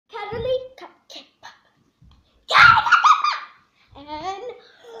Cuddly Cupcake Pop. And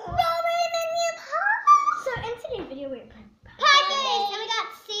Rory Minion Pop. So in today's video we're playing Puppies, and we got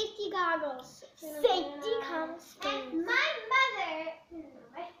safety goggles. Safety comes first. And my mother,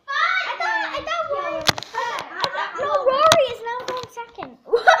 my father. I thought no, Rory is now going second.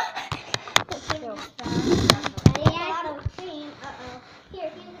 Here,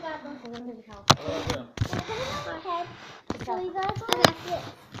 here's the goggles. So you guys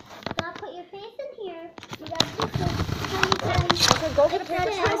Now put your face in here. you guys just Go get a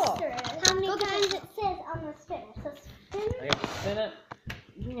paper towel. How many times it says on the spinner? So spin. I got to spin it.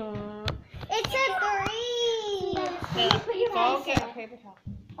 It said 3. you put your Go face get in a it. paper towel.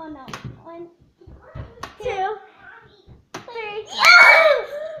 Oh no. 1, 2, 3.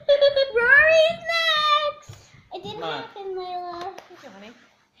 Rory's next. It didn't Come on. happen, Layla.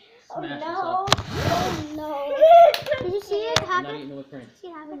 Oh Smash no. yourself. Oh no. Did you see it I'm not happen? eating the whipped cream. See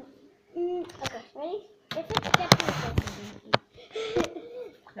it happen? Okay, ready? If it's definitely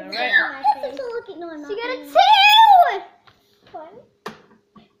All right. It's a look at no, I'm So not. you got a doing 2. it. 1.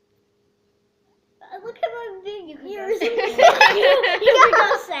 Look at my big ears. You can go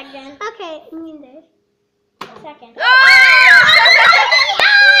second. Okay, me neither. Second. Right!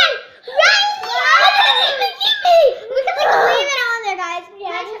 We can like leave it on there, guys.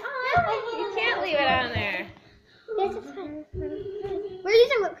 Yeah. You can't leave it on there. Yes, it's fine. We're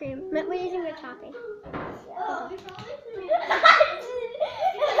using whipped cream. We're using whipped topping.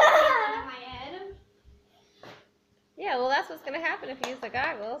 Yeah, well, that's what's going to happen if you use the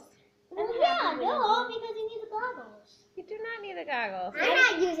goggles. Yeah, no, because you need the goggles. You do not need the goggles. I'm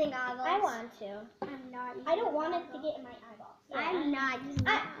not using goggles. I want to. I'm not. I don't want it to get in my eyeballs. I'm not using I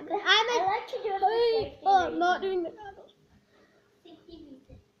goggles. like to do it for safety reasons. doing the goggles.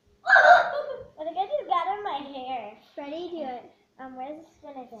 But I guess you got in my hair. Ready? Do it. Where's the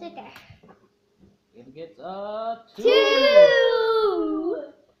spinner thing? Sit there. It gets 2. 2.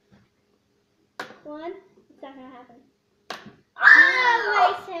 1. It's not gonna happen. Oh, my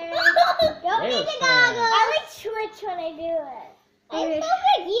turn. Don't Layla's need the turn. goggles. I like twitch when I do it. It's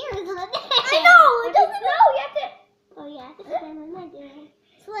over ears on it. I know. It doesn't know. You have to. Oh yeah, this is what I'm not doing.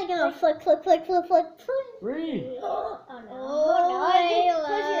 It's like a flick. 3. Oh no. Oh, Close your Layla.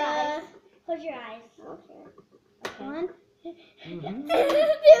 eyes. Close your eyes. Okay. Okay. 1. Mm-hmm. 2. 3.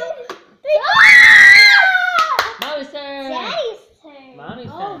 Mommy's turn. Daddy's turn. Mommy's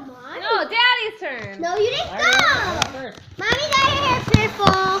Oh, turn. Mommy. No, Daddy's turn. No, you didn't I go. went first. Mommy got her hair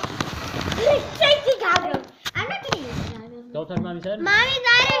purple. Safety goggles. I'm not gonna use the goggles. Don't touch Mommy's head. Mommy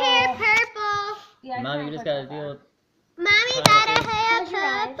got her hair purple. Yeah, Mommy, you just got to deal with... Mommy Close got her your hair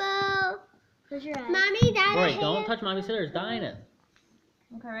eyes. purple. Close your eyes. Mommy got her Rory, hair. don't touch Mommy's head or it's dying it.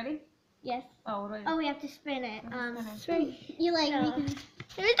 Okay, ready? Yes. Oh, what do I do? Oh, we have to spin it. Spin it. You like No. we can.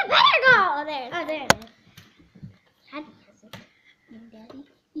 There's the better go. Oh, there. Oh, there it is. Daddy has it. No, Daddy,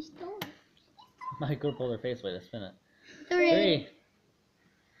 you stole it. My girl pulled her face away to spin it. 3. 3.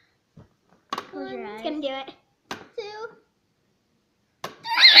 Close your eyes. It's gonna do it. 2.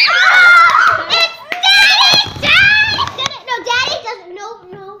 No, Daddy doesn't.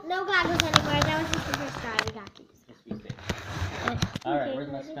 No goggles anymore. That was just the first try. We got these. Just be safe. Alright,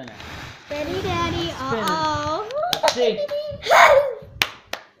 where's my spinner? Ready, Daddy? Uh-oh. Let's see.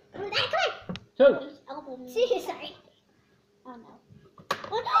 Come on. 2. Elbow me. Sorry. Oh, no.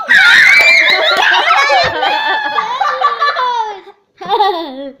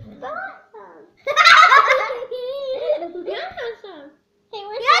 Hey,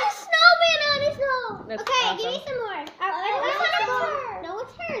 where's the snowman on his nose? That's Okay, awesome. give me some more. It's her. No,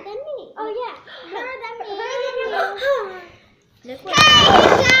 it's her, then me. Oh yeah. Her, then me. This Hey, one.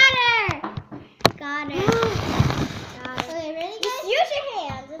 you got her. Got her. Okay, ready, Just guys? use your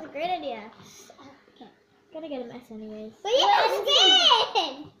hands. It's a great idea. Okay. Gotta get a mess anyways. But you don't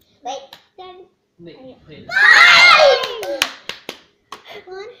spin. Wait, then. Wait. 1,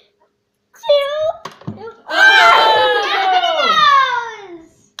 2. Oh!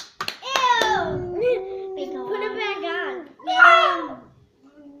 Ew. Put it back on.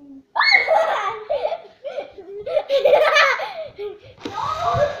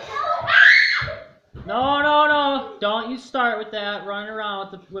 No. Don't you start with that running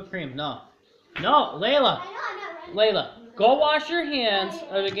around with the whipped cream. No. No, Layla. I know, I'm not running. Layla, go wash your hands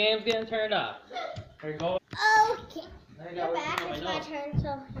or the game's getting turned off. There you go. Okay. There you Go go. back. Oh, I It's know. my turn.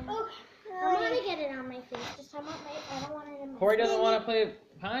 So. I want to get it on my face. Just I don't want it in my Corey doesn't want to play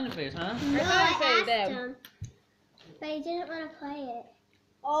behind the face, huh? No, I thought you said asked you him. But he didn't want to play it.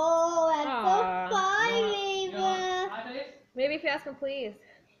 Oh, that's Aw. so fun, You Ava. want high face? Maybe if you ask him, please.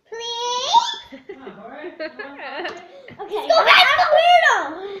 Please? Come on, Corey. Okay. Go back to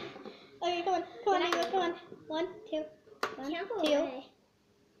weirdo. 1, 2. 1, Can't go 2. away.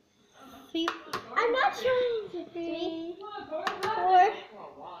 3. I'm not trying to 3, 4.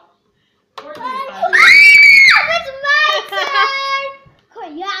 Cory, It's my turn! Cool,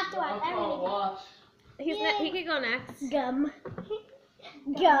 you have to watch everything. watch. He could go next. Gum.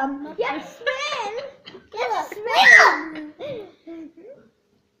 Gum. You have to spin. You have to spin.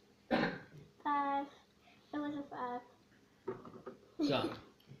 5. It was a 5. Go.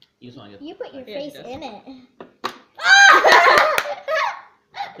 You just want to get. You put your Yeah, she face does. in it.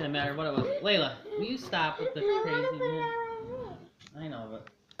 Didn't matter what it was. Layla, will you stop with the crazy? I know, but.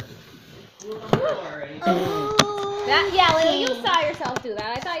 Cory. Yeah, Layla, you saw yourself do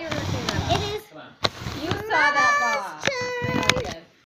that. I thought you were going to say that. It is Come on. You saw that ball. turn.